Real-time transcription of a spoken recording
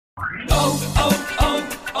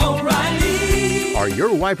O'Reilly. Are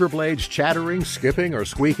your wiper blades chattering, skipping, or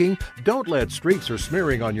squeaking? Don't let streaks or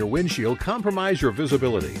smearing on your windshield compromise your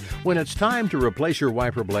visibility. When it's time to replace your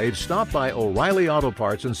wiper blades, stop by O'Reilly Auto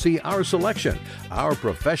Parts and see our selection. Our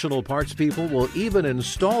professional parts people will even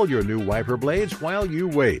install your new wiper blades while you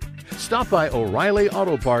wait. Stop by O'Reilly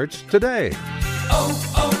Auto Parts today.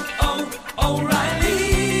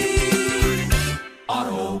 O'Reilly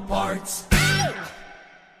Auto Parts.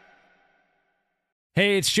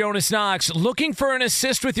 Hey, it's Jonas Knox. Looking for an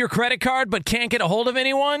assist with your credit card but can't get a hold of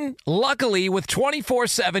anyone? Luckily, with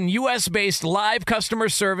 24/7 U.S.-based live customer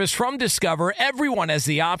service from Discover, everyone has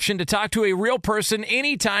the option to talk to a real person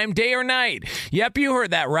anytime, day or night. Yep, you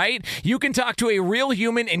heard that right. You can talk to a real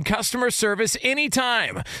human in customer service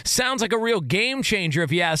anytime. Sounds like a real game changer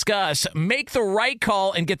if you ask us. Make the right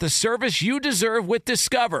call and get the service you deserve with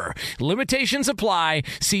Discover. Limitations apply.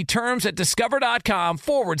 See terms at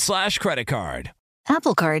discover.com/credit card.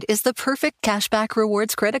 Apple Card is the perfect cashback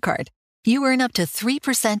rewards credit card. You earn up to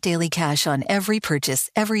 3% daily cash on every purchase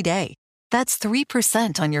every day. That's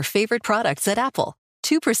 3% on your favorite products at Apple,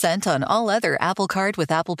 2% on all other Apple Card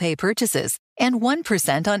with Apple Pay purchases, and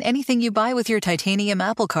 1% on anything you buy with your titanium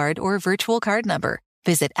Apple Card or virtual card number.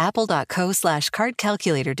 Visit apple.co/card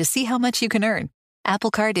calculator to see how much you can earn.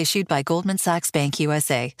 Apple Card issued by Goldman Sachs Bank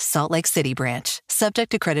USA, Salt Lake City branch.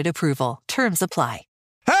 Subject to credit approval. Terms apply.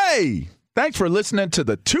 Hey! Thanks for listening to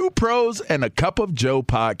the Two Pros and a Cup of Joe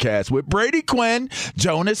podcast with Brady Quinn,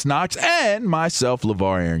 Jonas Knox, and myself,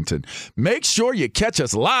 LaVar Arrington. Make sure you catch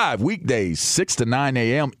us live weekdays 6 to 9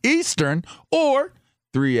 a.m. Eastern or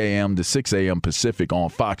 3 a.m. to 6 a.m. Pacific on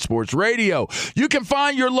Fox Sports Radio. You can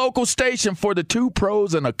find your local station for the Two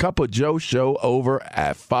Pros and a Cup of Joe show over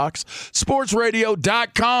at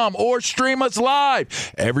foxsportsradio.com or stream us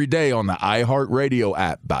live every day on the iHeartRadio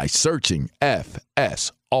app by searching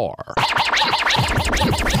FSR. Now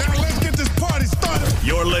let's get this party started.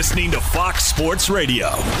 You're listening to Fox Sports Radio.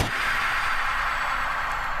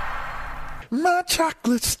 My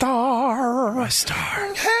chocolate star. My star.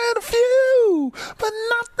 Had a few, but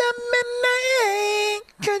not that many.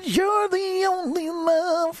 'Cause you're the only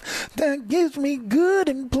love that gives me good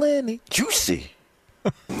and plenty. Juicy.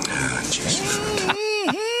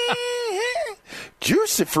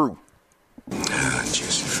 Juicy fruit. Juicy fruit.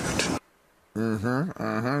 Juicy fruit.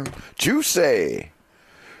 Juicy.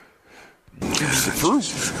 Juicy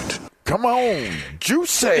fruit. Come on,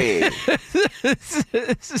 juicy.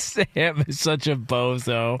 Sam is such a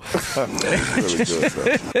bozo. Really good,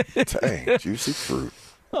 though. Dang, juicy fruit.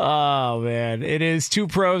 Oh, man. It is Two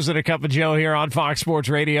Pros and a Cup of Joe here on Fox Sports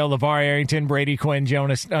Radio. LaVar Arrington, Brady Quinn,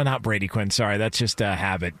 Jonas. No, not Brady Quinn. Sorry, that's just a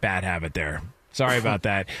habit. Bad habit there. Sorry about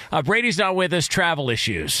that. Brady's not with us. Travel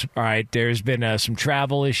issues. All right. There's been some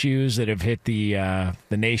travel issues that have hit the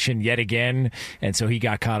nation yet again, and so he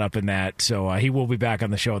got caught up in that. So he will be back on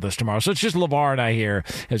the show with us tomorrow. So it's just LaVar and I here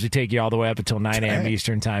as we take you all the way up until 9 a.m.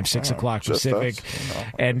 Eastern time, 6 o'clock Pacific. Us,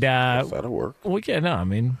 and that'll work. Well, yeah, no, I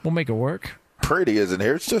mean, we'll make it work. Brady isn't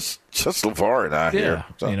here. It's just LaVar and I here.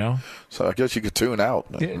 So, so I guess you could tune out.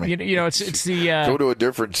 I mean, it's the go to a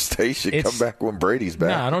different station. Come back when Brady's back.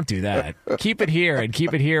 No, don't do that. Keep it here and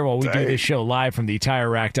keep it here while we do this show live from the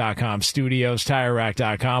TireRack.com studios.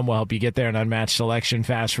 TireRack.com will help you get there. An unmatched selection,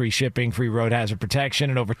 fast free shipping, free road hazard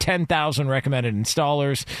protection, and over 10,000 recommended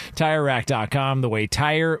installers. TireRack.com, the way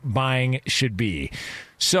tire buying should be.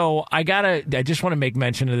 So I just want to make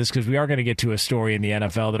mention of this because we are going to get to a story in the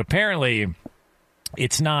NFL that apparently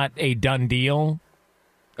it's not a done deal,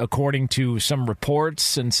 according to some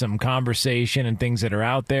reports and some conversation and things that are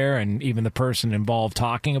out there, and even the person involved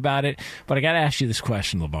talking about it. But I got to ask you this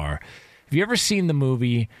question, LaVar. Have you ever seen the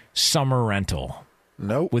movie Summer Rental?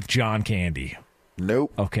 Nope. With John Candy?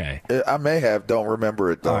 Nope. Okay. I may have. Don't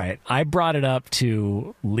remember it, though. All right. I brought it up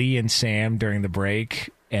to Lee and Sam during the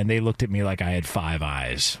break, and they looked at me like I had five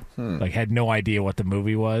eyes. Like, had no idea what the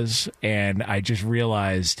movie was. And I just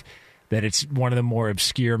realized that it's one of the more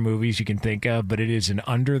obscure movies you can think of, but it is an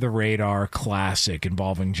under-the-radar classic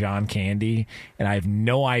involving John Candy. And I have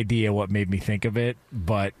no idea what made me think of it,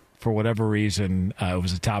 but for whatever reason, it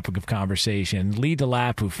was a topic of conversation. Lee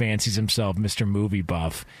DeLapp, who fancies himself Mr. Movie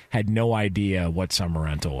Buff, had no idea what Summer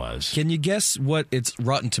Rental was. Can you guess what its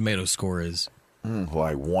Rotten Tomato score is?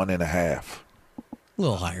 Like 1.5. A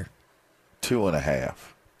little higher. 2.5.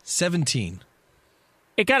 17.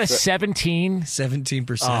 It got a 17?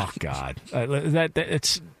 17%. Oh, God.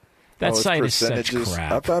 That site is such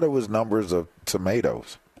crap. I thought it was numbers of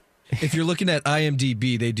tomatoes. If you're looking at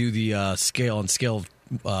IMDb, they do the scale of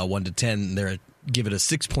 1 to 10. They give it a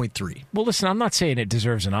 6.3. Well, listen, I'm not saying it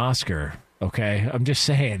deserves an Oscar, Okay, I'm just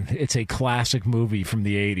saying it's a classic movie from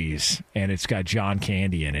the 80s, and it's got John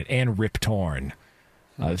Candy in it and Rip Torn.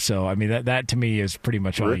 So, I mean, that to me is pretty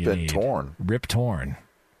much all you need. Rip Torn.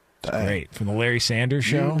 It's great. From the Larry Sanders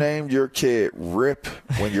Show. You named your kid Rip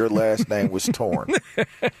when your last name was Torn.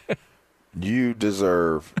 You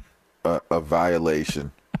deserve a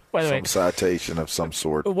violation, some citation of some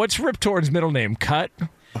sort. What's Rip Torn's middle name? Cut?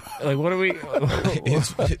 Like, what are we?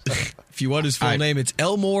 If you want his full name, it's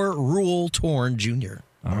Elmore Rule Torn Jr.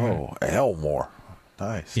 Oh, Elmore.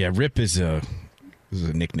 Nice. Yeah, Rip is a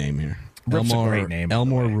nickname here. Rip's a great name.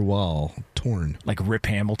 Elmore Rual Torn. Like Rip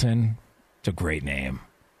Hamilton. It's a great name.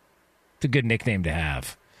 It's a good nickname to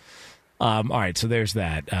have. All right, so there's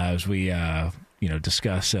that. As we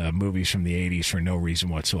discuss movies from the 80s for no reason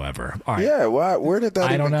whatsoever. All right. Yeah, where did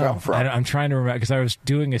that even come from? I'm trying to remember, because I was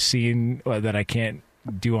doing a scene that I can't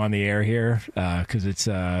do on the air here because it's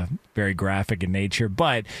very graphic in nature.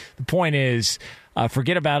 But the point is,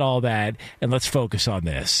 forget about all that, and let's focus on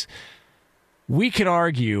this. We can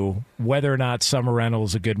argue whether or not Summer Rental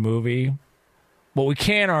is a good movie. What we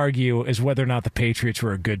can't argue is whether or not the Patriots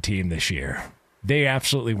were a good team this year. They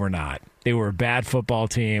absolutely were not. They were a bad football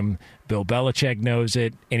team. Bill Belichick knows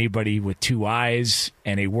it. Anybody with two eyes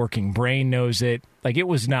and a working brain knows it. Like, it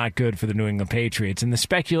was not good for the New England Patriots. And the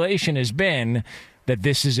speculation has been that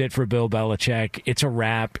this is it for Bill Belichick. It's a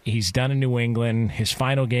wrap. He's done in New England, his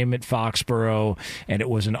final game at Foxborough, and it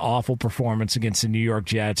was an awful performance against the New York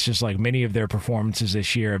Jets, just like many of their performances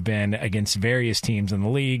this year have been against various teams in the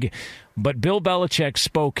league. But Bill Belichick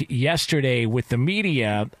spoke yesterday with the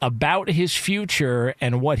media about his future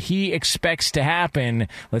and what he expects to happen.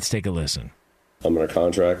 Let's take a listen. I'm under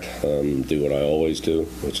contract, do what I always do,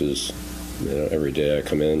 which is every day I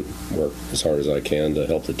come in, work as hard as I can to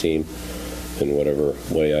help the team in whatever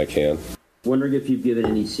way I can. Wondering if you've given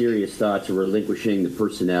any serious thought to relinquishing the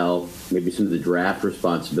personnel, maybe some of the draft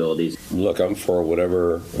responsibilities. Look, I'm for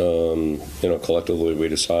whatever, collectively we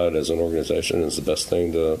decide as an organization is the best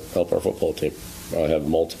thing to help our football team. I have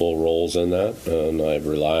multiple roles in that, and I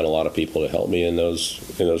rely on a lot of people to help me in those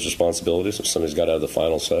responsibilities. If somebody's got to have the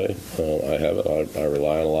final say, I have it. I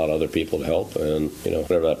rely on a lot of other people to help, and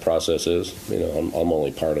whatever that process is, I'm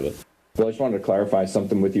only part of it. Well, I just wanted to clarify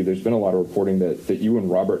something with you. There's been a lot of reporting that you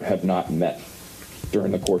and Robert have not met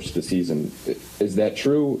during the course of the season. Is that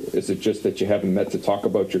true? Is it just that you haven't met to talk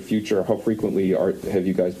about your future? How frequently have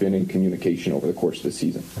you guys been in communication over the course of the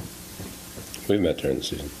season? We've met during the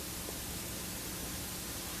season.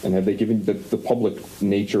 And have they given the public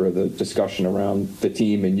nature of the discussion around the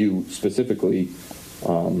team and you specifically?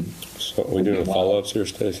 So we doing follow-ups here,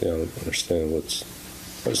 Stacey? I don't understand what's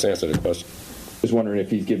the answer to the question. Just wondering if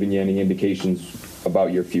he's given you any indications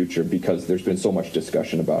about your future, because there's been so much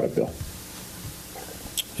discussion about it, Bill.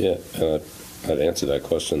 Yeah, and I'd answer that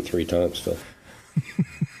question 3 times, Phil.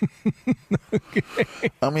 Okay.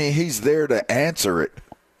 I mean, he's there to answer it.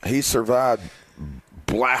 He survived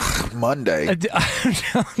Black Monday. I'm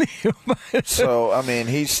telling you. So, I mean,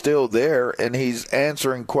 he's still there, and he's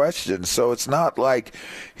answering questions. So it's not like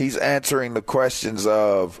he's answering the questions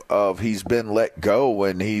of he's been let go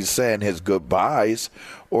and he's saying his goodbyes,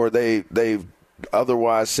 or they've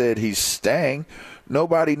otherwise said he's staying.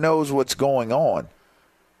 Nobody knows what's going on.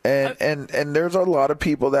 And there's a lot of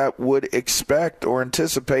people that would expect or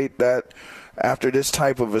anticipate that after this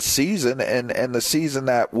type of a season and the season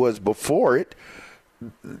that was before it,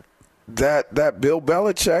 that Bill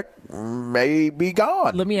Belichick may be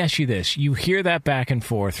gone. Let me ask you this. You hear that back and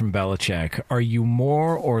forth from Belichick. Are you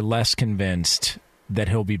more or less convinced that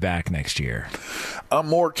he'll be back next year? I'm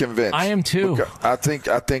more convinced. I am too. I think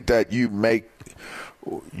that you make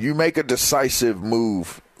a decisive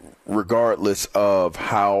move regardless of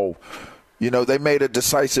how, they made a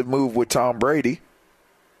decisive move with Tom Brady.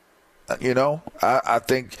 I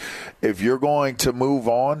think if you're going to move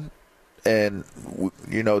on, and,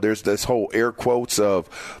 there's this whole air quotes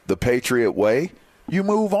of the Patriot way, you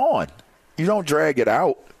move on. You don't drag it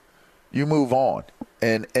out. You move on.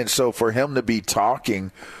 And so for him to be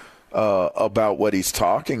talking about what he's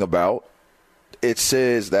talking about, it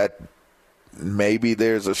says that maybe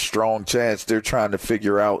there's a strong chance they're trying to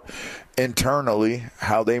figure out internally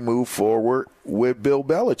how they move forward with Bill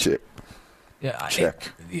Belichick. Yeah,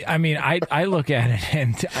 check. I look at it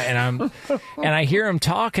and I hear him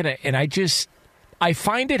talking, and I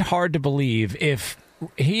find it hard to believe if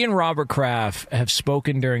he and Robert Kraft have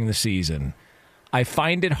spoken during the season. I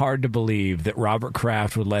find it hard to believe that Robert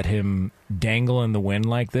Kraft would let him dangle in the wind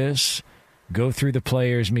like this, go through the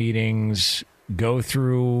players' meetings, go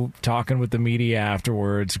through talking with the media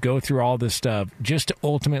afterwards, go through all this stuff, just to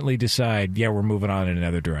ultimately decide, yeah, we're moving on in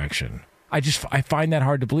another direction. I find that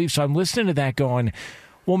hard to believe. So I'm listening to that going,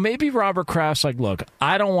 well, maybe Robert Kraft's like, look,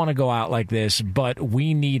 I don't want to go out like this, but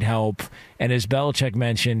we need help. And as Belichick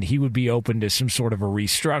mentioned, he would be open to some sort of a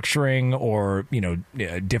restructuring or,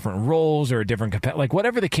 different roles or a different, like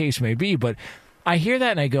whatever the case may be. But I hear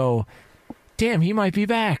that and I go, damn, he might be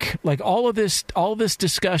back. Like all of this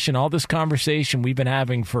discussion, all this conversation we've been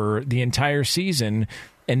having for the entire season,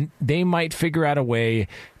 and they might figure out a way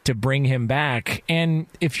to bring him back. And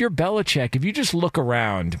if you're Belichick, if you just look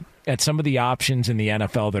around at some of the options in the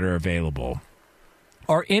NFL that are available,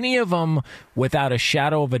 are any of them, without a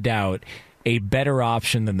shadow of a doubt, a better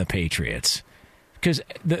option than the Patriots? Because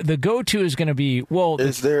the go-to is going to be, well,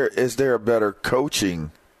 is there a better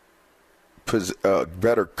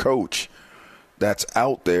better coach that's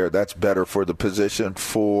out there that's better for the position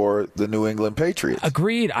for the New England Patriots?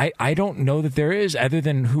 Agreed. I don't know that there is, other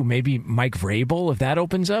than maybe Mike Vrabel, if that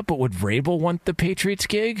opens up. But would Vrabel want the Patriots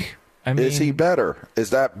gig? I mean, is he better? Is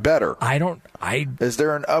that better? Is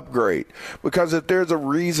there an upgrade? Because if there's a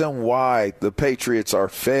reason why the Patriots are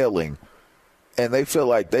failing and they feel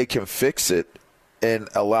like they can fix it and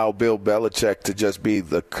allow Bill Belichick to just be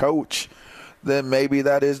the coach, then maybe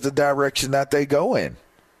that is the direction that they go in.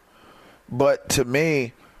 But to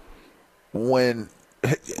me, when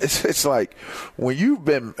it's like when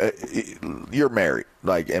you're married,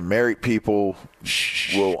 and married people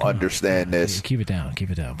will understand this. Keep it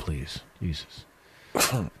down, please. Jesus.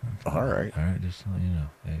 All right, just to let you know.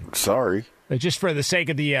 Hey. Sorry. Just for the sake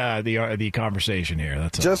of the conversation here.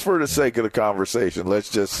 That's all. Just for the sake of the conversation, let's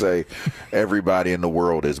just say everybody in the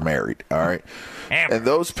world is married. All right. And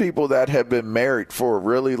those people that have been married for a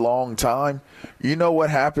really long time, you know what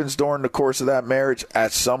happens during the course of that marriage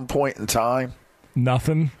at some point in time?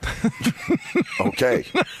 Nothing. Okay.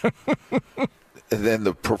 And then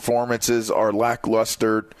the performances are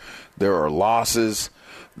lackluster. There are losses.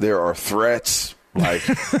 There are threats. Like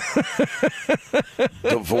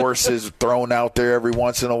divorces thrown out there every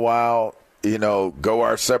once in a while. Go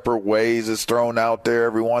our separate ways is thrown out there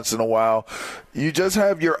every once in a while. You just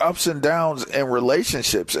have your ups and downs in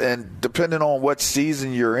relationships. And depending on what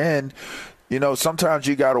season you're in, sometimes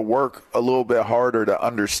you got to work a little bit harder to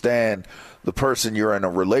understand the person you're in a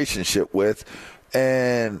relationship with.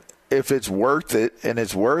 And if it's worth it and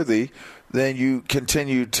it's worthy, then you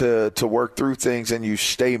continue to work through things and you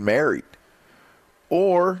stay married.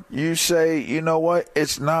 Or you say, you know what,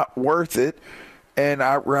 it's not worth it, and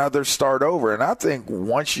I'd rather start over. And I think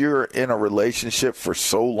once you're in a relationship for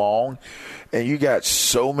so long and you got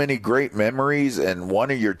so many great memories and one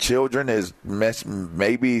of your children is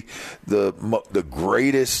maybe the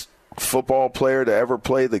greatest football player to ever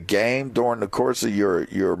play the game during the course of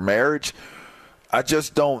your marriage, I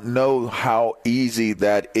just don't know how easy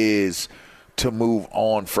that is to move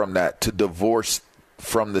on from that, to divorce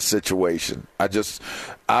from the situation.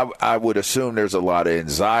 I would assume there's a lot of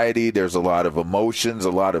anxiety, there's a lot of emotions, a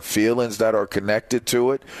lot of feelings that are connected to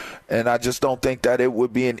it, and I just don't think that it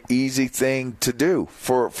would be an easy thing to do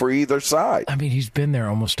for either side. I mean, he's been there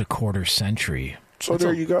almost a quarter century. So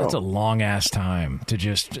there you go. That's a long-ass time to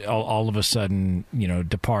just all of a sudden,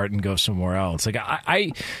 depart and go somewhere else. Like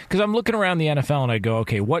because I'm looking around the NFL and I go,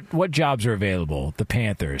 okay, what jobs are available? The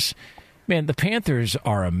Panthers. Man, the Panthers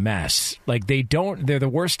are a mess. Like they're the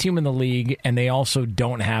worst team in the league, and they also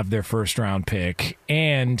don't have their first-round pick,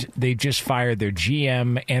 and they just fired their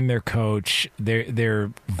GM and their coach.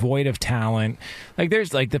 They're void of talent.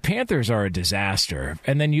 The Panthers are a disaster.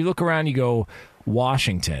 And then you look around, you go,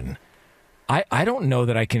 Washington. I don't know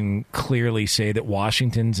that I can clearly say that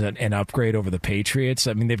Washington's an upgrade over the Patriots.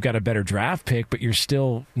 I mean, they've got a better draft pick, but you're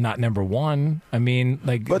still not number one. I mean,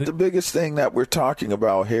 But the biggest thing that we're talking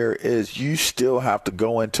about here is you still have to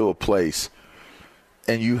go into a place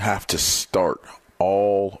and you have to start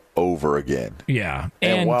all over again. Yeah.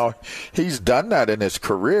 And while he's done that in his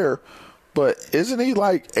career, but isn't he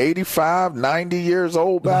like 85, 90 years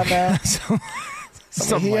old by now?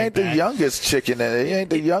 He ain't the youngest chicken, and he ain't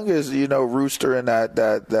the youngest, rooster in that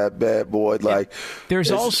bad boy.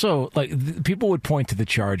 There's also people would point to the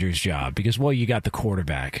Chargers job because, well, you got the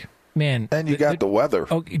quarterback, man, and you got the weather.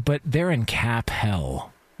 Okay, but they're in cap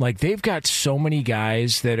hell. Like they've got so many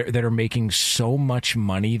guys that are making so much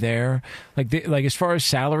money there. Like as far as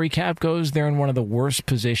salary cap goes, they're in one of the worst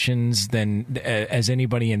positions as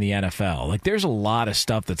anybody in the NFL. Like there's a lot of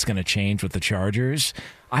stuff that's going to change with the Chargers.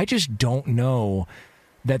 I just don't know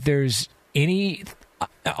that there's any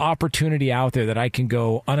opportunity out there that I can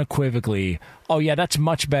go unequivocally, oh yeah, that's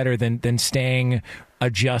much better than staying,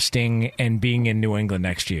 adjusting, and being in New England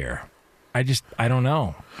next year. I don't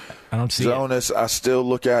know. I don't see Jonas, I still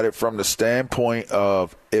look at it from the standpoint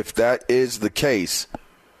of if that is the case,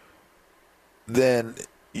 then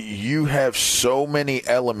you have so many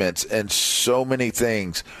elements and so many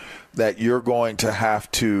things that you're going to have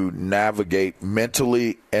to navigate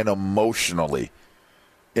mentally and emotionally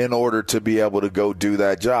in order to be able to go do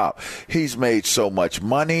that job. He's made so much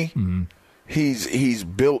money. Mm-hmm. He's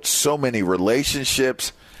built so many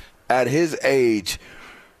relationships. At his age,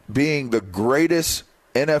 being the greatest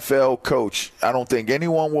NFL coach, I don't think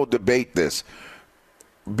anyone will debate this,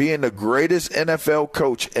 being the greatest NFL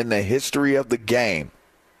coach in the history of the game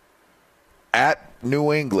at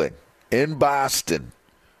New England, in Boston,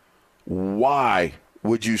 why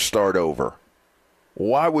would you start over?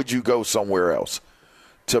 Why would you go somewhere else?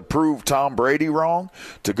 To prove Tom Brady wrong?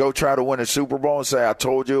 To go try to win a Super Bowl and say, I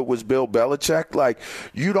told you it was Bill Belichick? Like,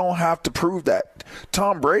 you don't have to prove that.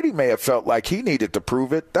 Tom Brady may have felt like he needed to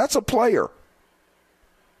prove it. That's a player.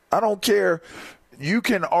 I don't care. You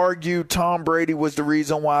can argue Tom Brady was the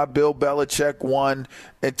reason why Bill Belichick won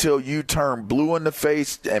until you turn blue in the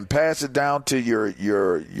face and pass it down to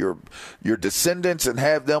your descendants and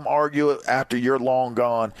have them argue it after you're long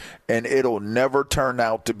gone, and it'll never turn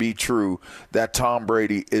out to be true that Tom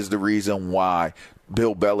Brady is the reason why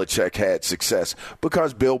Bill Belichick had success,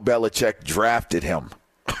 because Bill Belichick drafted him.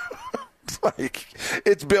 Like,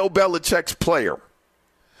 it's Bill Belichick's player.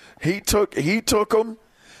 He took him.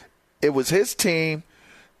 It was his team,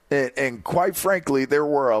 and quite frankly, there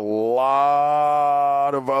were a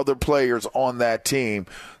lot of other players on that team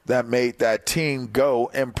that made that team go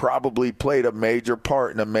and probably played a major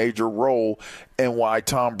part and a major role in why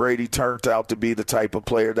Tom Brady turned out to be the type of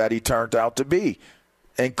player that he turned out to be,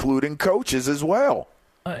 including coaches as well.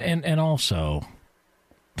 And also,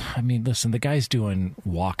 I mean, listen, the guy's doing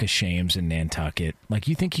walk of shames in Nantucket. Like,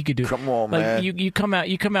 you think he could do? Come on, like, man. You come out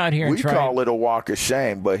here and try. We call it a walk of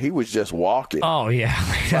shame, but he was just walking. Oh yeah,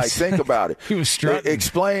 like, think about it. He was strutting.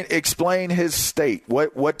 Explain his state.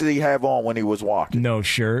 What did he have on when he was walking? No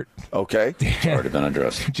shirt. Okay, it's already been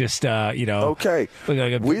undressed. Just you know. Okay,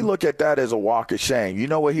 we look at that as a walk of shame. You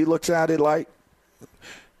know what he looks at it like?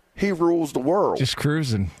 He rules the world. Just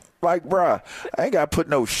cruising. Like, bruh, I ain't got to put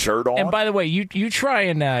no shirt on. And by the way, you try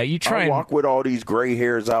and walk with all these gray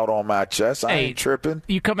hairs out on my chest. I ain't tripping.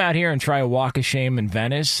 You come out here and try a walk of shame in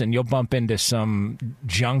Venice, and you'll bump into some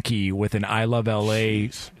junkie with an I Love L.A.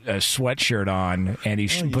 Sweatshirt on, and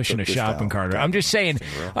he's pushing a shopping cart. I'm just saying.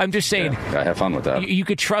 Yeah, have fun with that. You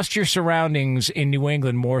could trust your surroundings in New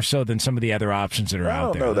England more so than some of the other options that are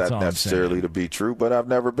out there. I don't know that necessarily to be true, but I've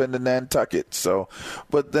never been to Nantucket. So,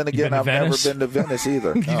 but then again, I've never been to Venice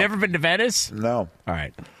either. You've never been to Venice? No. All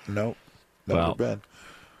right. Nope. Never been.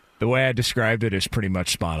 The way I described it is pretty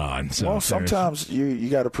much spot on. So well, sometimes you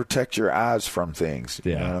got to protect your eyes from things.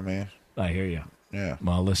 You know what I mean? I hear you. Yeah.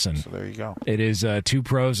 Well, listen. So there you go. It is Two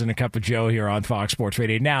Pros and a Cup of Joe here on Fox Sports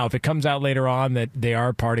Radio. Now, if it comes out later on that they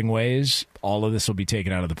are parting ways, all of this will be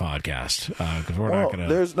taken out of the podcast because we're not going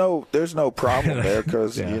to. There's no problem there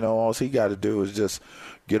because all he got to do is just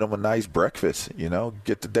get him a nice breakfast.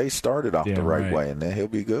 Get the day started off the right way, and then he'll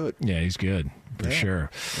be good. Yeah, he's good. For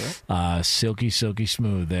sure. Yeah. Silky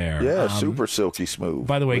smooth there. Yeah, super silky smooth.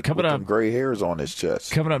 By the way, coming up, gray hairs on his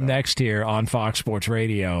chest. Coming up next here on Fox Sports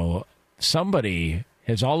Radio, somebody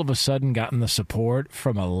has all of a sudden gotten the support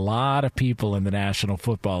from a lot of people in the National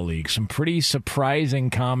Football League. Some pretty surprising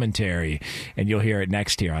commentary, and you'll hear it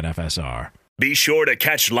next here on FSR. Be sure to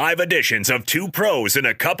catch live editions of Two Pros and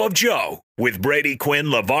a Cup of Joe with Brady Quinn,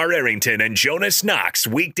 LaVar Arrington, and Jonas Knox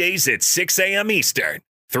weekdays at 6 a.m. Eastern,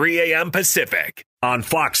 3 a.m. Pacific on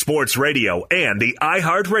Fox Sports Radio and the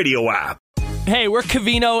iHeartRadio app. Hey, we're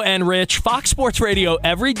Covino and Rich, Fox Sports Radio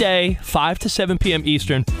every day, 5 to 7 p.m.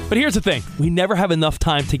 Eastern. But here's the thing. We never have enough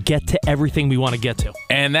time to get to everything we want to get to.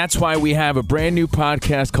 And that's why we have a brand new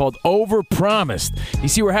podcast called Overpromised. You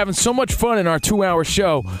see, we're having so much fun in our 2-hour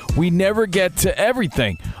show, we never get to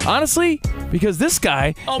everything. Honestly, because this guy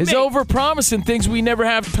is overpromising things we never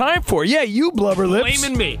have time for. Yeah, you blubber lips.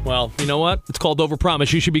 Blaming me. Well, you know what? It's called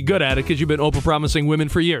Overpromise. You should be good at it because you've been overpromising women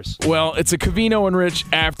for years. Well, it's a Covino and Rich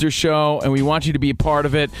after show, and we want you to be a part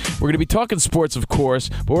of it. We're going to be talking sports, of course,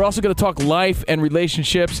 but we're also going to talk life and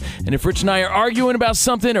relationships. And if Rich and I are arguing about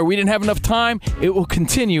something or we didn't have enough time, it will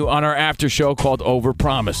continue on our after show called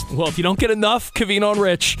Overpromised. Well, if you don't get enough Covino and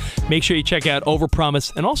Rich, make sure you check out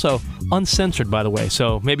Overpromised, and also uncensored, by the way.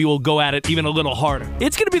 So maybe we'll go at it even a little harder.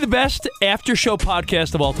 It's going to be the best after show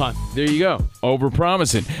podcast of all time. There you go.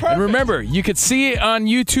 Overpromising. Perfect. And remember, you could see it on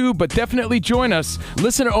YouTube, but definitely join us.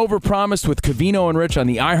 Listen to Overpromised with Covino and Rich on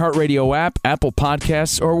the iHeartRadio app, Apple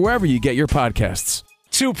Podcasts, or wherever you get your podcasts.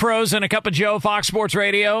 Two Pros and a Cup of Joe, Fox Sports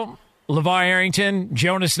Radio. LaVar Arrington,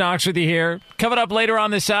 Jonas Knox with you here. Coming up later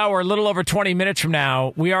on this hour, a little over 20 minutes from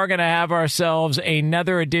now, we are going to have ourselves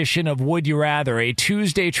another edition of Would You Rather, a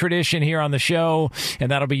Tuesday tradition here on the show,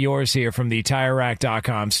 and that'll be yours here from the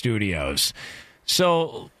TireRack.com studios.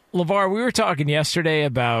 So, LaVar, we were talking yesterday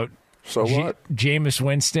about Jameis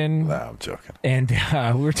Winston. Nah, I'm joking. And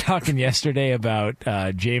we were talking yesterday about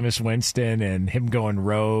Jameis Winston and him going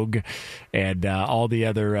rogue and all the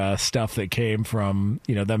other stuff that came from,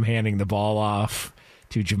 them handing the ball off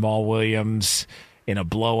to Jamal Williams in a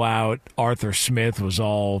blowout. Arthur Smith was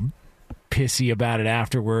all pissy about it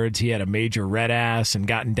afterwards. He had a major red ass and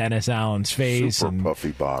got in Dennis Allen's face. Super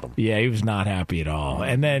puffy bottom. Yeah, he was not happy at all.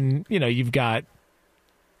 And then, you've got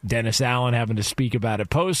Dennis Allen having to speak about it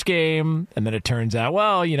post game, and then it turns out,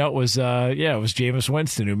 it was Jameis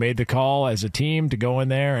Winston who made the call as a team to go in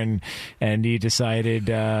there, and he decided.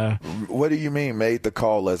 What do you mean made the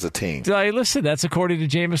call as a team? Listen, that's according to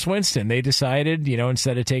Jameis Winston. They decided,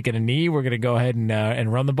 instead of taking a knee, we're going to go ahead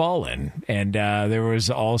and run the ball in, and there was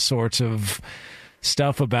all sorts of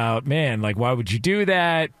stuff about, why would you do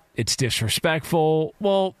that? It's disrespectful.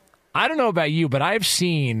 Well, I don't know about you, but I've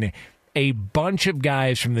seen a bunch of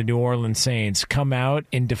guys from the New Orleans Saints come out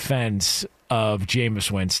in defense of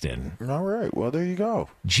Jameis Winston. All right. Well, there you go.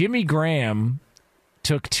 Jimmy Graham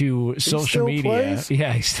took to social media. Plays?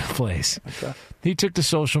 Yeah, he still plays. Okay. He took to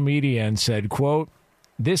social media and said, quote,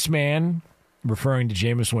 "This man," referring to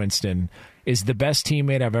Jameis Winston, "is the best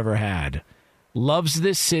teammate I've ever had. Loves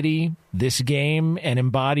this city, this game, and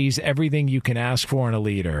embodies everything you can ask for in a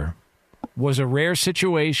leader. Was a rare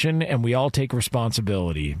situation, and we all take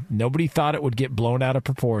responsibility. Nobody thought it would get blown out of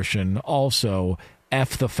proportion. Also,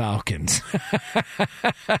 F the Falcons."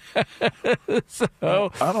 So,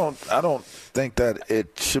 I don't think that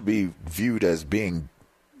it should be viewed as being,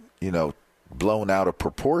 blown out of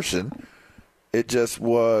proportion. It just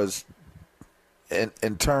was,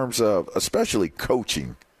 in terms of especially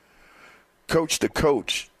coaching, coach to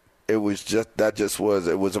coach. It was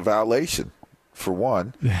it was a violation for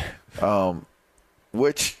one.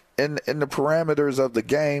 Which in the parameters of the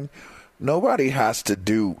game, nobody has to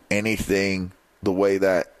do anything the way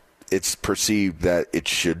that it's perceived that it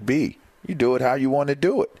should be. You do it how you want to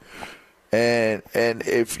do it. And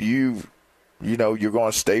if you're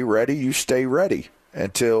going to stay ready, you stay ready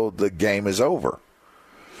until the game is over.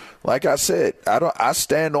 Like I said, I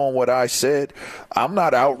stand on what I said. I'm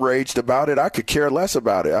not outraged about it. I could care less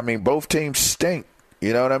about it. I mean, both teams stink.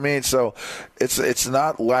 You know what I mean? So it's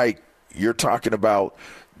not like you're talking about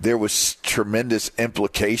there was tremendous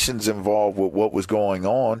implications involved with what was going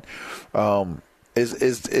on.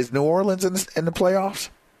 Is New Orleans in the playoffs?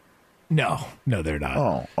 No, they're not.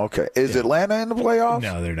 Oh, okay. Is Atlanta in the playoffs?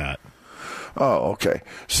 No, they're not. Oh, okay.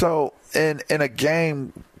 So in a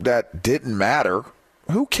game that didn't matter,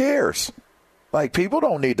 who cares? Like, people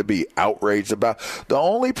don't need to be outraged about. The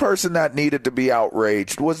only person that needed to be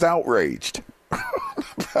outraged was outraged.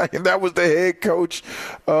 And that was the head coach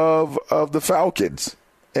of the Falcons.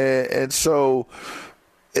 And so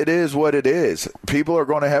it is what it is. People are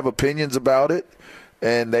going to have opinions about it,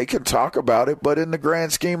 and they can talk about it. But in the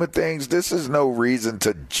grand scheme of things, this is no reason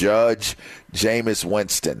to judge Jameis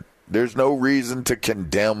Winston. There's no reason to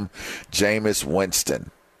condemn Jameis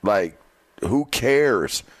Winston. Like, who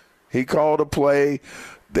cares? He called a play.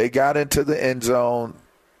 They got into the end zone.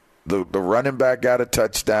 The running back got a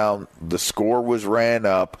touchdown. The score was ran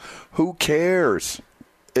up. Who cares?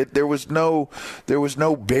 There was no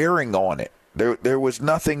bearing on it. There was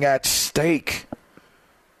nothing at stake.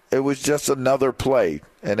 It was just another play,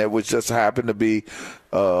 and it was just happened to be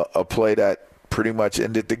a play that pretty much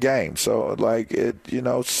ended the game. So,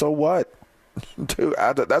 so what? Dude,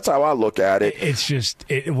 that's how I look at it. It's just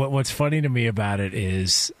what's funny to me about it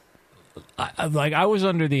is, I was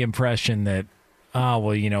under the impression that,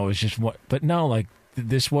 it was just what. But no,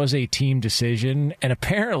 this was a team decision, and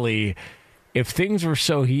apparently, if things were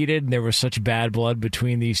so heated and there was such bad blood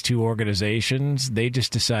between these two organizations, they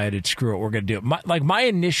just decided, screw it, we're going to do it. My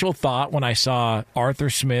initial thought when I saw Arthur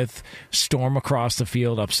Smith storm across the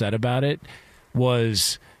field upset about it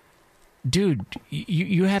was, dude,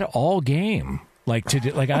 you had all game. What are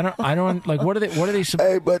they?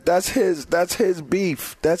 Hey, but that's his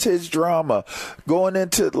beef. That's his drama. Going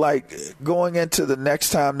into the next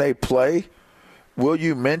time they play, will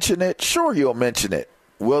you mention it? Sure, you'll mention it.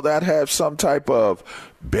 Will that have some type of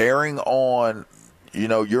bearing on,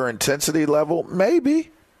 your intensity level? Maybe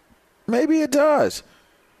it does.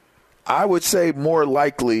 I would say more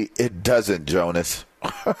likely it doesn't, Jonas.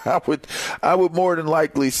 I would more than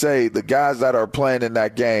likely say the guys that are playing in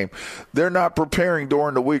that game, they're not preparing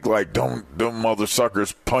during the week like, them mother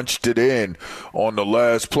suckers punched it in on the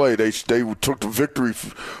last play. They took the victory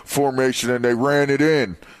formation and they ran it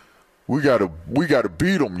in. We gotta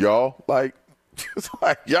beat them, y'all. Like,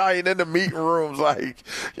 y'all ain't in the meeting rooms.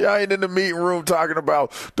 Y'all ain't in the meeting room talking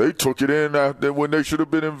about they took it in when they should have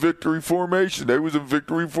been in victory formation. They was in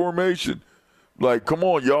victory formation. Like, come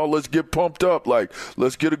on, y'all, let's get pumped up. Like,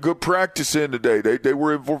 let's get a good practice in today. They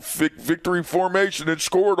were in victory formation and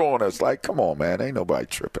scored on us. Like, come on, man. Ain't nobody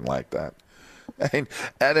tripping like that.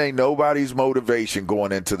 That ain't nobody's motivation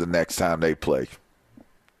going into the next time they play.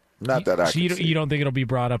 Not that I can see. You don't think it'll be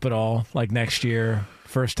brought up at all, like next year,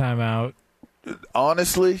 first time out?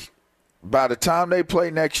 Honestly, by the time they play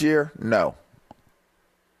next year, no.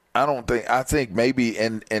 I think maybe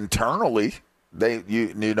internally –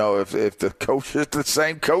 you know, if the coach is the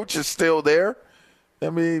same coach is still there, I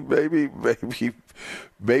mean, maybe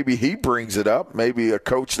he brings it up. Maybe a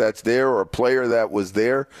coach that's there or a player that was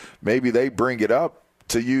there, maybe they bring it up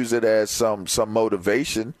to use it as some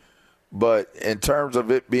motivation. But in terms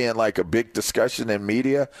of it being like a big discussion in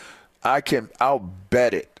media, I'll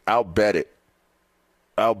bet it.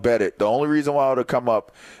 The only reason why it'll come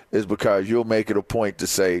up is because you'll make it a point to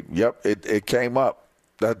say, yep, it came up.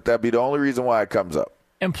 That'd be the only reason why it comes up.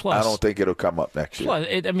 And plus, I don't think it'll come up next year. Plus,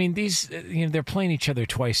 they're playing each other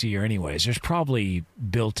twice a year anyways. There's probably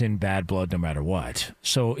built-in bad blood no matter what.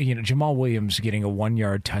 So, Jamal Williams getting a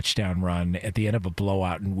 1-yard touchdown run at the end of a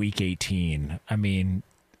blowout in Week 18. I mean,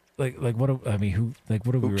 who are we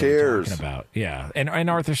really talking about? Yeah, and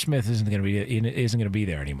Arthur Smith isn't going to be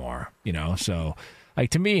there anymore. So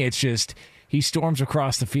to me, it's just. He storms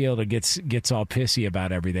across the field and gets all pissy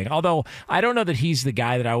about everything. Although I don't know that he's the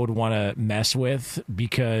guy that I would want to mess with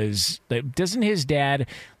because doesn't his dad,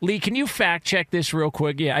 Lee, can you fact check this real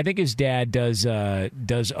quick? Yeah, I think his dad does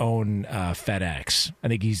own FedEx. I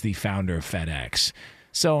think he's the founder of FedEx.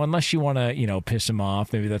 So unless you want to, piss him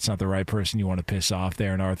off, maybe that's not the right person you want to piss off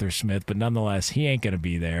there in Arthur Smith. But nonetheless, he ain't going to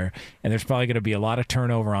be there. And there's probably going to be a lot of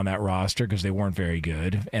turnover on that roster because they weren't very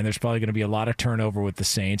good. And there's probably going to be a lot of turnover with the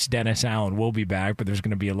Saints. Dennis Allen will be back, but there's going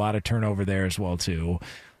to be a lot of turnover there as well, too.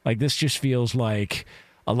 Like, this just feels like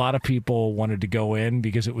a lot of people wanted to go in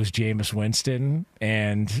because it was Jameis Winston.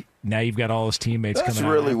 And now you've got all his teammates coming out. That's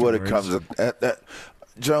really what it comes to.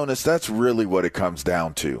 Jonas, that's really what it comes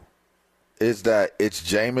down to. Is that it's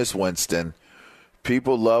Jameis Winston.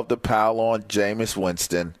 People love to pile on Jameis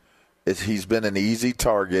Winston. He's been an easy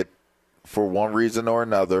target for one reason or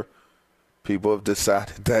another. People have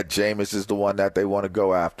decided that Jameis is the one that they want to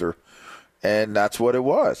go after, and that's what it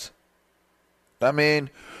was. I mean,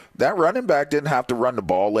 that running back didn't have to run the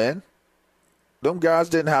ball in. Them guys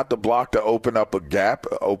didn't have to block to open up a gap,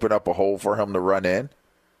 open up a hole for him to run in.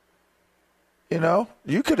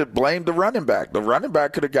 You could have blamed the running back. The running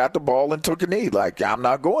back could have got the ball and took a knee. Like, I'm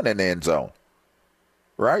not going in the end zone.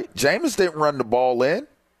 Right? Jameis didn't run the ball in.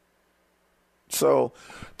 So,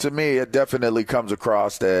 to me, it definitely comes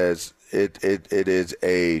across as it's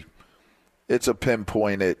a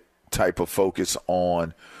pinpointed type of focus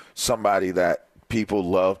on somebody that people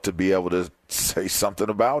love to be able to say something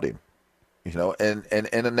about him, in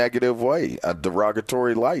a negative way, a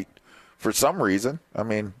derogatory light for some reason. I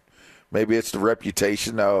mean, maybe it's the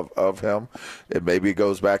reputation of him. Maybe it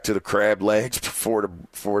goes back to the crab legs before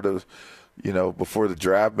the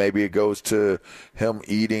draft. Maybe it goes to him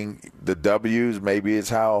eating the W's. Maybe it's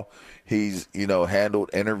how he's, handled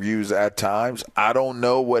interviews at times. I don't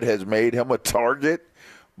know what has made him a target,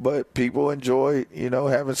 but people enjoy,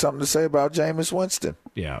 having something to say about Jameis Winston.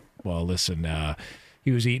 Yeah. Well, listen,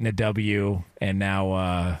 he was eating a W, and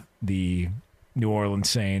now the New Orleans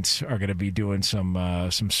Saints are going to be doing some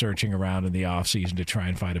searching around in the offseason to try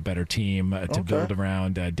and find a better team to build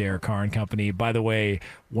around Derek Carr and company. By the way,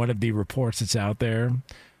 one of the reports that's out there,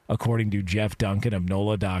 according to Jeff Duncan of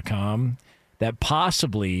NOLA.com, that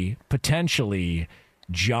potentially,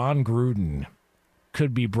 John Gruden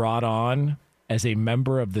could be brought on as a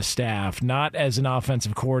member of the staff, not as an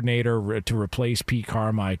offensive coordinator to replace Pete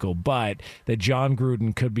Carmichael, but that John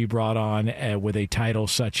Gruden could be brought on with a title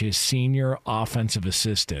such as senior offensive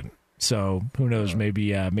assistant. So who knows?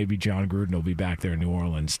 Maybe John Gruden will be back there in New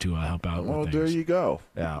Orleans to help out. Well, with there things. You go.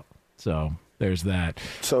 Yeah. So there's that.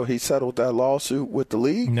 So he settled that lawsuit with the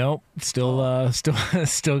league? Nope. Still got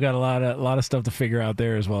a lot of stuff to figure out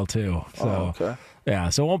there as well too. So, okay. Yeah,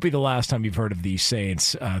 so it won't be the last time you've heard of these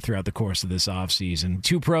Saints throughout the course of this offseason.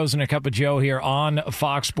 Two pros and a cup of Joe here on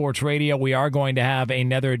Fox Sports Radio. We are going to have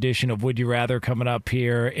another edition of Would You Rather coming up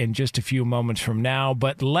here in just a few moments from now.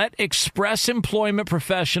 But let Express Employment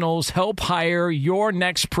Professionals help hire your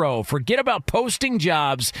next pro. Forget about posting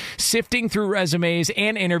jobs, sifting through resumes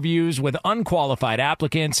and interviews with unqualified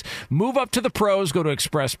applicants. Move up to the pros. Go to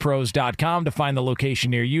expresspros.com to find the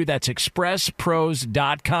location near you. That's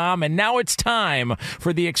expresspros.com. And now it's time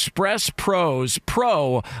for the Express Pros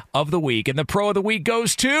Pro of the Week. And the Pro of the Week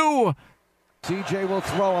goes to... CJ will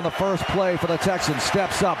throw on the first play for the Texans.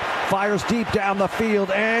 Steps up, fires deep down the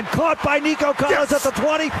field, and caught by Nico Collins at the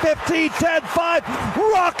 20, 15, 10, 5.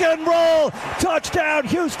 Rock and roll! Touchdown,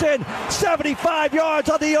 Houston! 75 yards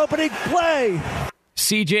on the opening play.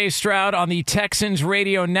 CJ Stroud on the Texans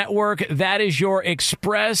Radio Network. That is your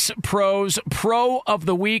Express Pros Pro of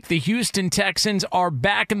the Week. The Houston Texans are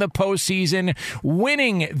back in the postseason,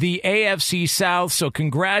 winning the AFC South. So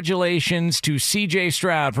congratulations to CJ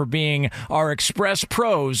Stroud for being our Express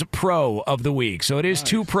Pros Pro of the Week. So it is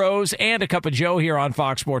two pros and a cup of Joe here on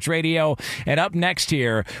Fox Sports Radio. And up next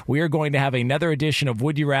here, we are going to have another edition of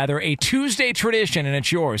Would You Rather, a Tuesday tradition, and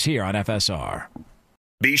it's yours here on FSR.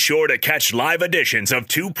 Be sure to catch live editions of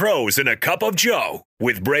Two Pros and a Cup of Joe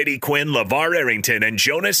with Brady Quinn, LaVar Arrington, and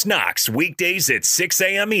Jonas Knox weekdays at 6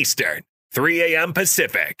 a.m. Eastern, 3 a.m.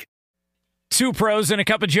 Pacific. Two pros and a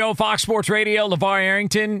cup of Joe, Fox Sports Radio, LaVar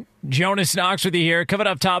Arrington, Jonas Knox with you here. Coming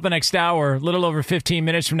up top the next hour, a little over 15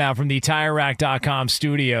 minutes from now from the TireRack.com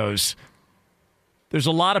studios. There's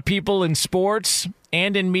a lot of people in sports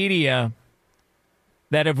and in media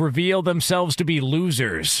that have revealed themselves to be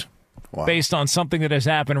losers. Wow. Based on something that has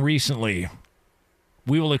happened recently.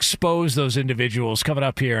 We will expose those individuals coming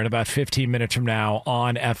up here in about 15 minutes from now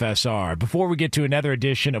on FSR. Before we get to another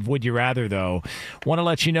edition of Would You Rather, though, want to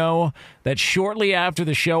let you know that shortly after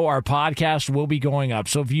the show, our podcast will be going up.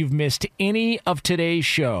 So if you've missed any of today's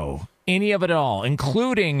show, any of it all,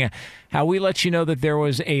 including how we let you know that there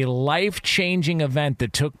was a life-changing event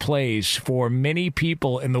that took place for many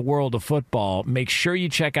people in the world of football, make sure you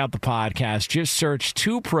check out the podcast. Just search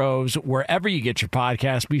Two Pros wherever you get your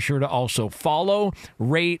podcast. Be sure to also follow,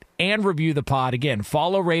 rate, and review the pod. Again,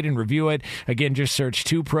 follow, rate, and review it. Again, just search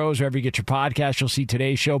Two Pros wherever you get your podcast. You'll see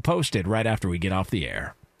today's show posted right after we get off the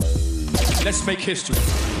air. Let's make history.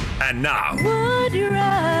 And now, Would you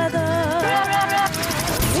rather?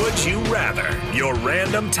 Would you rather? Your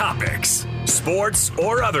random topics, sports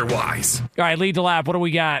or otherwise. All right, lead the lap. What do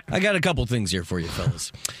we got? I got a couple things here for you,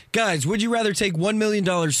 fellas. Guys, would you rather take $1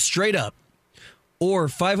 million straight up or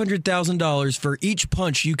 $500,000 for each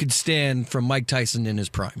punch you could stand from Mike Tyson in his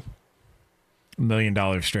prime? $1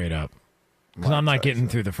 million straight up. Because I'm not getting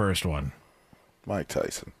through the first one. Mike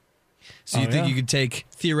Tyson. So you think you could take,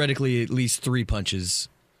 theoretically, at least 3 punches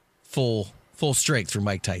full strength for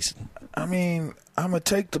Mike Tyson? I mean, I'm going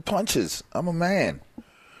to take the punches. I'm a man.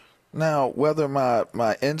 Now, whether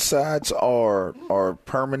my insides are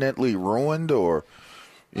permanently ruined or,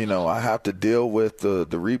 you know, I have to deal with the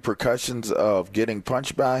repercussions of getting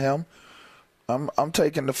punched by him, I'm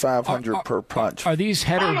taking the 500 per punch. Are these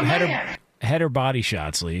head or body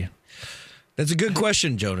shots, Lee? That's a good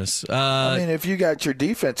question, Jonas. I mean, if you got your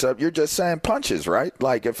defense up, you're just saying punches, right?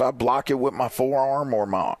 Like if I block it with my forearm or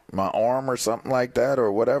my arm or something like that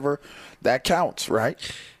or whatever, that counts, right?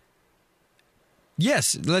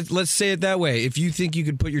 Yes, let's say it that way. If you think you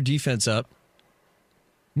could put your defense up,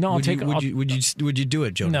 no, would you do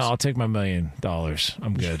it, Jonas? No, I'll take my $1 million.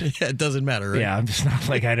 I'm good. Yeah, it doesn't matter, right? Yeah, I'm just not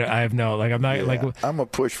like I'm gonna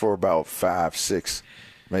push for about 5, 6,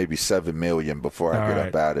 maybe 7 million before I get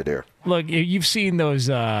up out of there. Look, you've seen those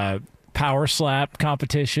power slap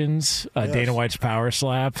competitions, Yes. Dana White's power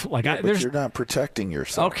slap. But you're not protecting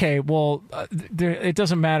yourself. Okay, well, it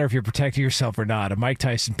doesn't matter if you're protecting yourself or not. A Mike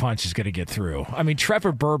Tyson punch is going to get through. I mean,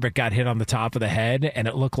 Trevor Burbick got hit on the top of the head, and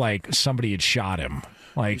it looked like somebody had shot him.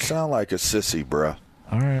 You sound like a sissy, bruh.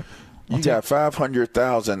 All right. You got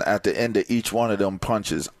 500,000 at the end of each one of them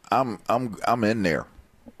punches. I'm in there.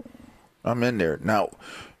 I'm in there. Now,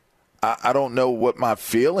 I don't know what my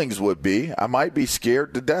feelings would be. I might be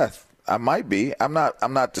scared to death. I might be. I'm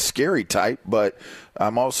not the scary type, but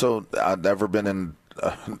I've never been in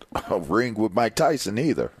a ring with Mike Tyson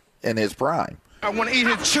either in his prime. I want to eat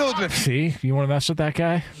his children. See, you want to mess with that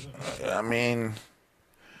guy? I mean,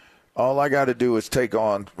 all I got to do is take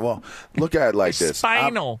on. Well, look at it like this.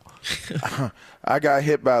 Spinal. I got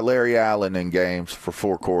hit by Larry Allen in games for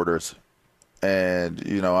 4 quarters, and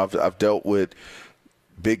you know I've dealt with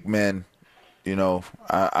big men. You know,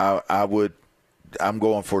 I'm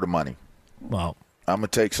going for the money. Well, I'm going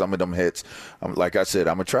to take some of them hits. Like I said,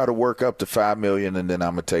 I'm going to try to work up to $5 million, and then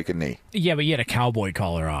I'm going to take a knee. Yeah, but you had a cowboy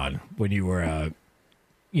collar on when you were,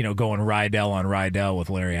 going Rydell on Rydell with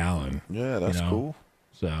Larry Allen. Yeah, that's cool.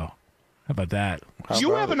 So, how about that?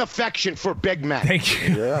 You have an affection for big men. Thank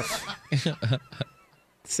you. Yes.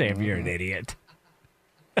 Sam, you're an idiot.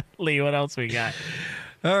 Lee, what else we got?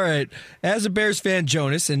 All right. As a Bears fan,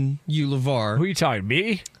 Jonas, and you, LaVar. Who are you talking,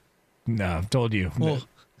 me? No, I've told you. Well,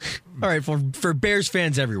 all right, for Bears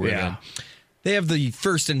fans everywhere, then. They have the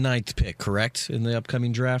 1st and 9th pick, correct, in the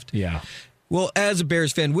upcoming draft? Yeah. Well, as a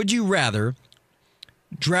Bears fan, would you rather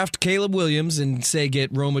draft Caleb Williams and, say,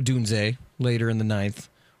 get Rome Odunze later in the 9th,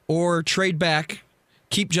 or trade back,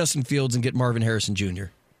 keep Justin Fields, and get Marvin Harrison Jr.?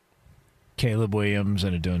 Caleb Williams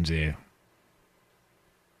and Odunze.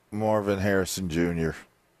 Marvin Harrison Jr.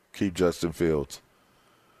 Keep Justin Fields.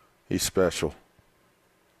 He's special.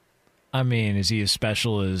 I mean, is he as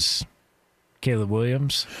special as Caleb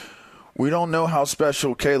Williams? We don't know how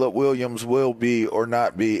special Caleb Williams will be or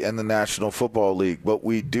not be in the National Football League, but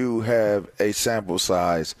we do have a sample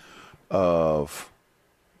size of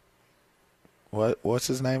what's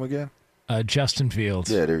his name again? Justin Fields.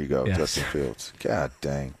 Yeah, there you go. Yes. Justin Fields. God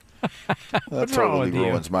dang. That What's wrong totally with you?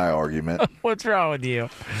 ruins my argument. What's wrong with you?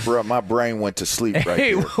 Bro, my brain went to sleep right Hey,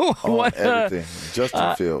 here on what, everything.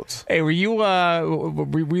 Justin Fields. Hey, were you were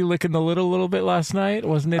we licking the lid a little bit last night?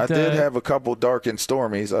 Wasn't it? I did have a couple dark and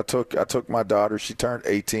stormies. I took my daughter. She turned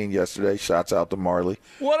 18 yesterday. Shouts out to Marley.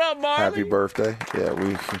 What up, Marley? Happy birthday. Yeah,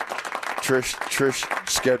 Trish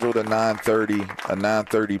scheduled a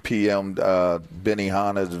 9:30 p.m.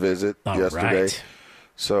 Benihana's visit yesterday. Right.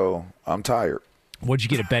 So I'm tired. What'd you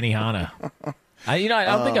get at Benihana? I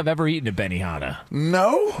don't think I've ever eaten at Benihana.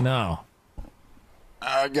 No.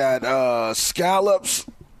 I got scallops,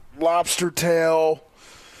 lobster tail,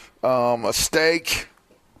 a steak.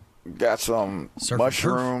 Got some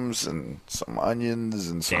mushrooms and some onions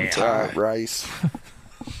and some fried rice.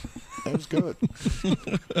 It was good.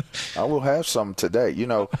 I will have some today.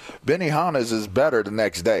 Benihana's is better the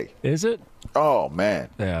next day. Is it? Oh, man.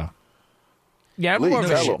 Yeah. Yeah, Lee,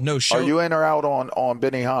 no show. Are you in or out on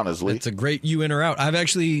Benihana's, Lee? It's a great you in or out. I've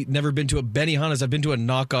actually never been to a Benihana's. I've been to a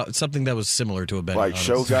knockoff, something that was similar to a Benihana's. Like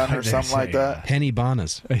Shogun or something like that? Penny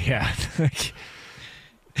Bonas. Yeah.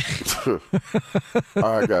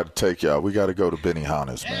 I got to take y'all. We got to go to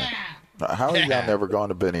Benihana's, man. How have y'all never gone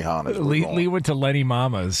to Benihana's? Lee went to Lenny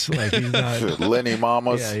Mama's. Like he's not Lenny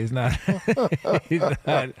Mama's? Yeah, he's not. He's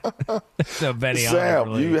not. So Benihana. Sam,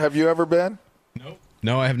 really. have you ever been?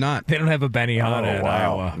 No, I have not. They don't have a Benihana in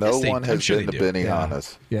Iowa. No one has been to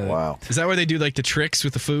Benihana's. Yeah. Wow. Is that where they do like the tricks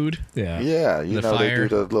with the food? Yeah. Yeah, The they fire?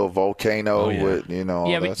 do the little volcano with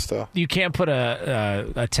all but that stuff. You can't put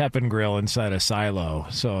a Teppan grill inside a silo,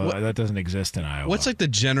 so that doesn't exist in Iowa. What's like the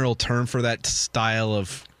general term for that style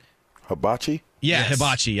of hibachi? Yeah, Yes.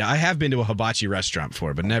 hibachi. I have been to a hibachi restaurant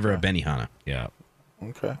before, but never a Benihana. Yeah.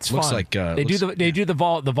 Okay. It's looks fun. like they do the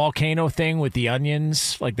volcano thing with the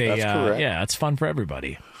onions. Like they, That's correct. yeah, it's fun for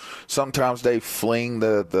everybody. Sometimes they fling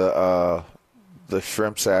the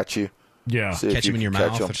shrimps at you. Yeah. See if Catch them in your can catch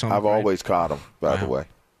mouth them. or something, I've right? always caught them, by the way.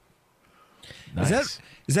 Nice.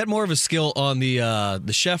 Is that more of a skill on the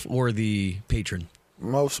chef or the patron?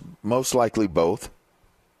 Most likely both.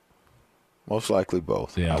 Most likely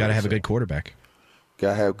both. Yeah. Got to have a good quarterback. Got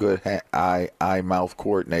to have good eye-mouth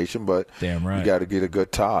coordination, but Damn right. you got to get a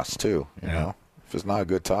good toss, too. You Yeah. know? If it's not a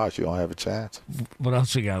good toss, you don't have a chance. What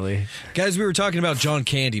else we got, Lee? Guys, we were talking about John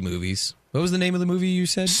Candy movies. What was the name of the movie you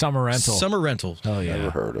said? Summer Rental. Summer Rental. Oh yeah. Never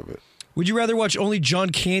heard of it. Would you rather watch only John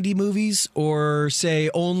Candy movies or, say,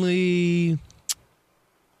 only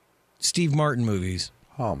Steve Martin movies?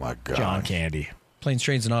 Oh, my God. John Candy. Planes,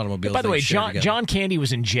 Trains, and Automobiles. By the they way, share together. John Candy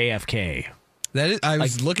was in JFK. That is, I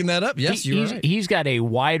was looking that up. Yes, you're right. He's got a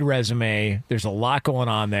wide resume. There's a lot going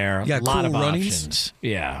on there. You A got lot Cool of Runnings? options.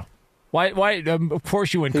 Yeah. Why? Of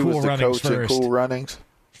course, you went He Cool was the Runnings coach in first. Cool Runnings.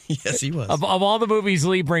 Yes, he was. Of all the movies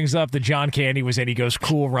Lee brings up, that John Candy was in, he goes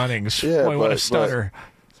Cool Runnings. Yeah, Boy, what a but- stutter.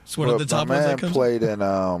 It's one of the top my ones man that comes. played in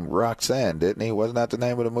Roxanne, didn't he? Wasn't that the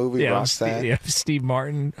name of the movie, Yeah, Roxanne? Steve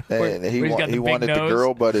Martin. And he where he's got the big wanted the nose.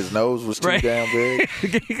 girl, but his nose was too Right. damn big.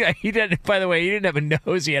 He didn't. By the way, he didn't have a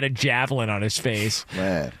nose. He had a javelin on his face.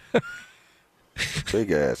 Man,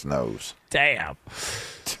 big ass nose. Damn.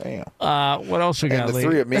 Damn. What else we got? And the Lee?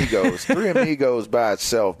 Three Amigos. Three Amigos by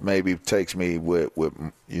itself maybe takes me with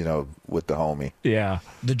the homie. Yeah.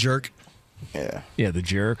 The Jerk. Yeah. Yeah, the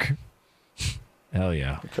Jerk. Hell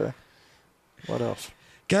yeah. Okay. What else?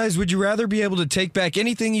 Guys, would you rather be able to take back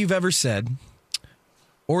anything you've ever said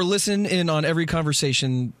or listen in on every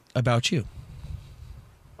conversation about you?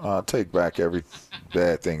 I'll take back every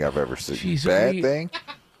bad thing I've ever seen. Jeez, bad thing?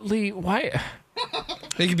 Lee, why?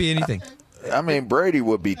 It could be anything. I mean, Brady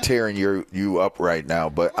would be tearing you up right now,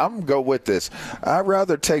 but I'm going to go with this. I'd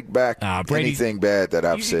rather take back Brady, anything bad that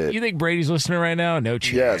I've said. You think Brady's listening right now? No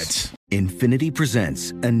chance. Yes. Infiniti presents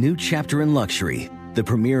a new chapter in luxury, the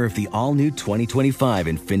premiere of the all-new 2025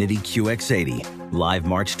 Infiniti QX80, live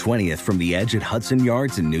March 20th from the Edge at Hudson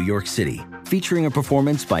Yards in New York City, featuring a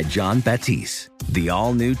performance by John Batiste. The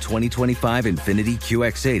all-new 2025 Infiniti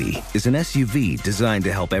QX80 is an SUV designed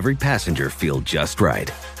to help every passenger feel just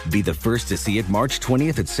right. Be the first to see it March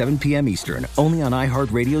 20th at 7 p.m. Eastern, only on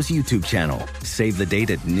iHeartRadio's YouTube channel. Save the date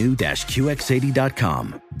at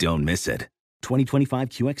new-QX80.com. Don't miss it. 2025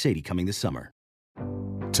 QX80 coming this summer.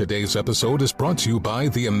 Today's episode is brought to you by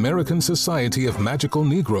the American Society of Magical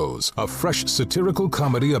Negroes, a fresh satirical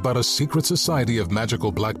comedy about a secret society of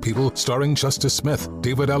magical black people starring Justice Smith,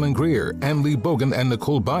 David Allen Greer, Ann Lee Bogan, and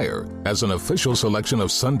Nicole Byer. As an official selection of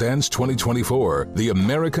Sundance 2024, the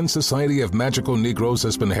American Society of Magical Negroes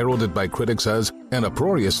has been heralded by critics as an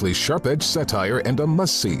uproariously sharp-edged satire and a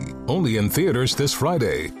must-see. Only in theaters this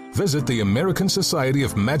Friday. Visit the American Society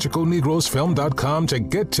of Magical Negroes Film.com to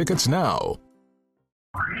get tickets now.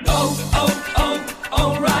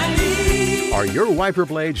 O'Reilly. Are your wiper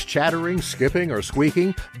blades chattering, skipping, or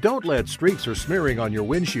squeaking? Don't let streaks or smearing on your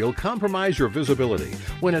windshield compromise your visibility.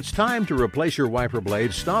 When it's time to replace your wiper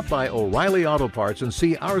blades, stop by O'Reilly Auto Parts and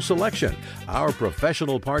see our selection. Our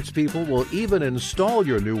professional parts people will even install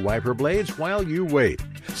your new wiper blades while you wait.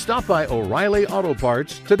 Stop by O'Reilly Auto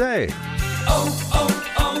Parts today.